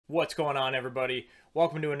What's going on, everybody?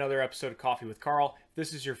 Welcome to another episode of Coffee with Carl. If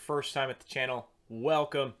this is your first time at the channel,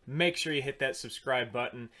 welcome. Make sure you hit that subscribe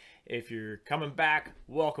button. If you're coming back,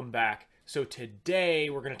 welcome back. So today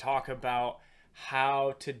we're going to talk about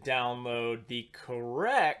how to download the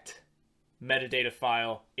correct metadata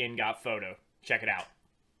file in GotPhoto. Check it out.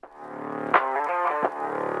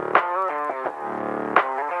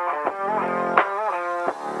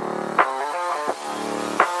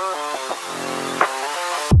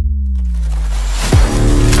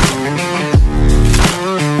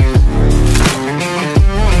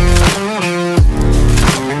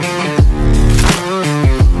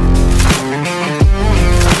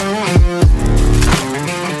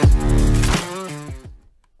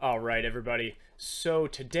 Alright, everybody, so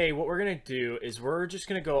today what we're going to do is we're just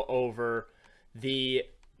going to go over the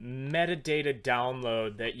metadata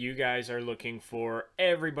download that you guys are looking for.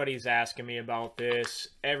 Everybody's asking me about this.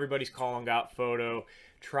 Everybody's calling GotPhoto,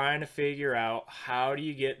 trying to figure out how do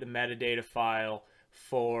you get the metadata file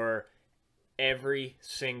for every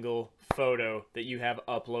single photo that you have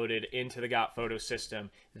uploaded into the GotPhoto system.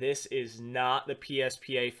 This is not the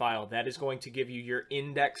PSPA file. That is going to give you your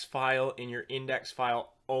index file in your index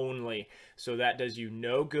file only. So that does you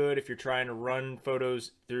no good if you're trying to run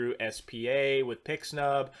photos through SPA with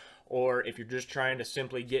Pixnub, or if you're just trying to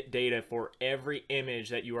simply get data for every image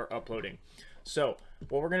that you are uploading. So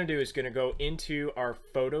what we're going to do is going to go into our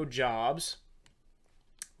photo jobs.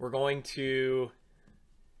 We're going to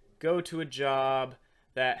go to a job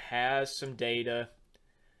that has some data.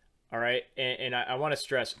 All right, and I want to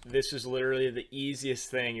stress, this is literally the easiest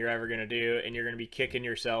thing you're ever going to do, and you're going to be kicking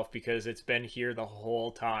yourself because it's been here the whole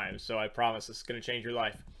time. So I promise this is going to change your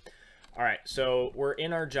life. All right, so we're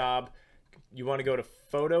in our job. You want to go to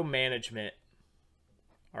photo management.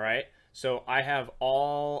 All right, so I have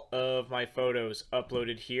all of my photos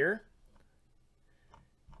uploaded here.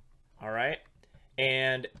 All right,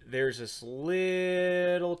 and there's this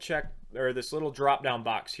little check, or this little drop down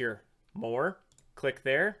box here. More, click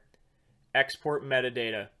there. Export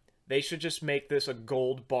metadata. They should just make this a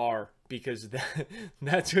gold bar because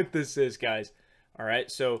that's what this is, guys. All right,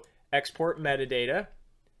 so export metadata.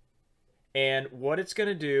 And what it's going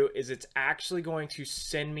to do is it's actually going to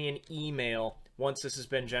send me an email once this has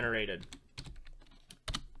been generated.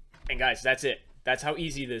 And guys, that's it. That's how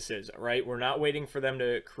easy this is, all right? We're not waiting for them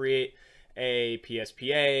to create a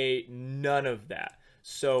PSPA, none of that.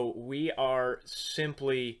 So we are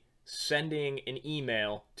simply sending an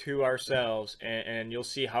email to ourselves, and you'll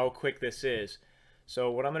see how quick this is.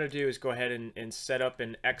 So what I'm going to do is go ahead and set up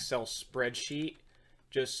an Excel spreadsheet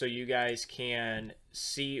just so you guys can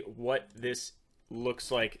see what this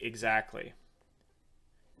looks like exactly.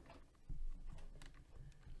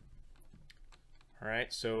 All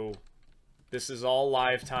right, so this is all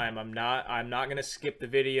live time. I'm not going to skip the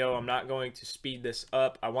video. I'm not going to speed this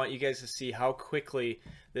up. I want you guys to see how quickly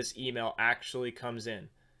this email actually comes in.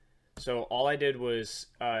 So all I did was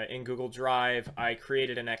in Google Drive, I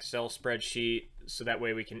created an Excel spreadsheet so that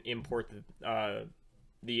way we can import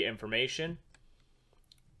the information.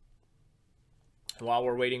 While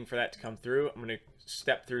we're waiting for that to come through, I'm going to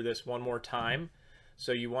step through this one more time.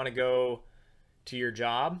 So you want to go to your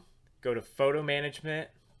job, go to Photo Management,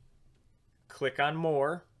 click on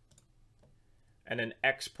More, and then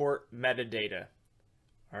Export Metadata.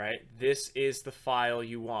 All right, this is the file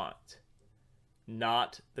you want,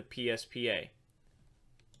 not the PSPA.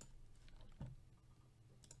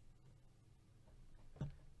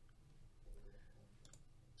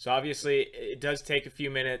 So obviously it does take a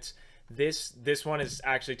few minutes. This one is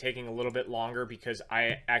actually taking a little bit longer because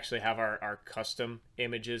I actually have our custom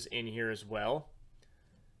images in here as well.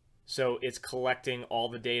 So it's collecting all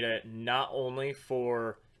the data, not only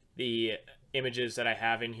for the images that I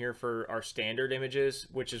have in here for our standard images,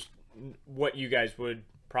 which is what you guys would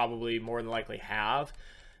probably more than likely have,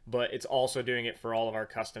 but it's also doing it for all of our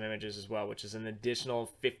custom images as well, which is an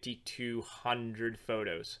additional 5,200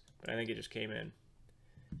 photos. I think it just came in.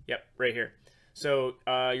 Yep, right here. So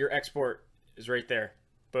your export is right there.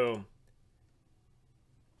 Boom.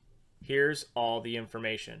 Here's all the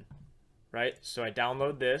information, right? So I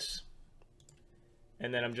download this,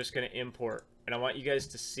 and then I'm just going to import. And I want you guys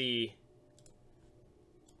to see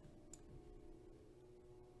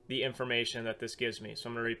the information that this gives me. So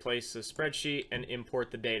I'm going to replace the spreadsheet and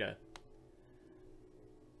import the data.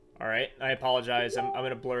 All right, I apologize. I'm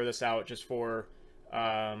going to blur this out just for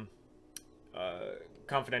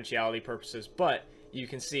confidentiality purposes, but you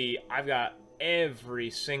can see I've got every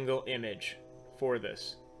single image for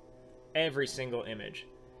this. Every single image.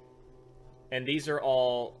 And these are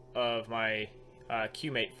all of my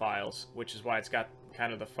QMate files, which is why it's got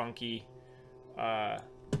kind of the funky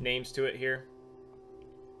names to it here.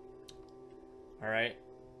 All right.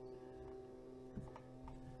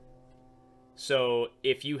 So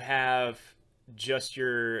if you have just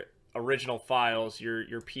your original files, your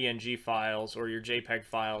PNG files or your JPEG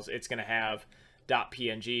files, it's going to have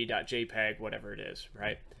 .png, .jpeg, whatever it is,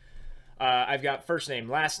 right? I've got first name,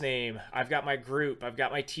 last name, I've got my group, I've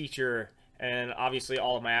got my teacher, and obviously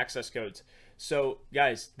all of my access codes. So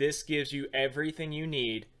guys, this gives you everything you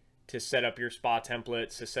need to set up your SPA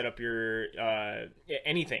templates, to set up your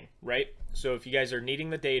anything, right? So if you guys are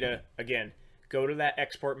needing the data, again, go to that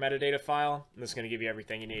export metadata file, and it's going to give you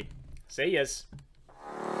everything you need. Say yes.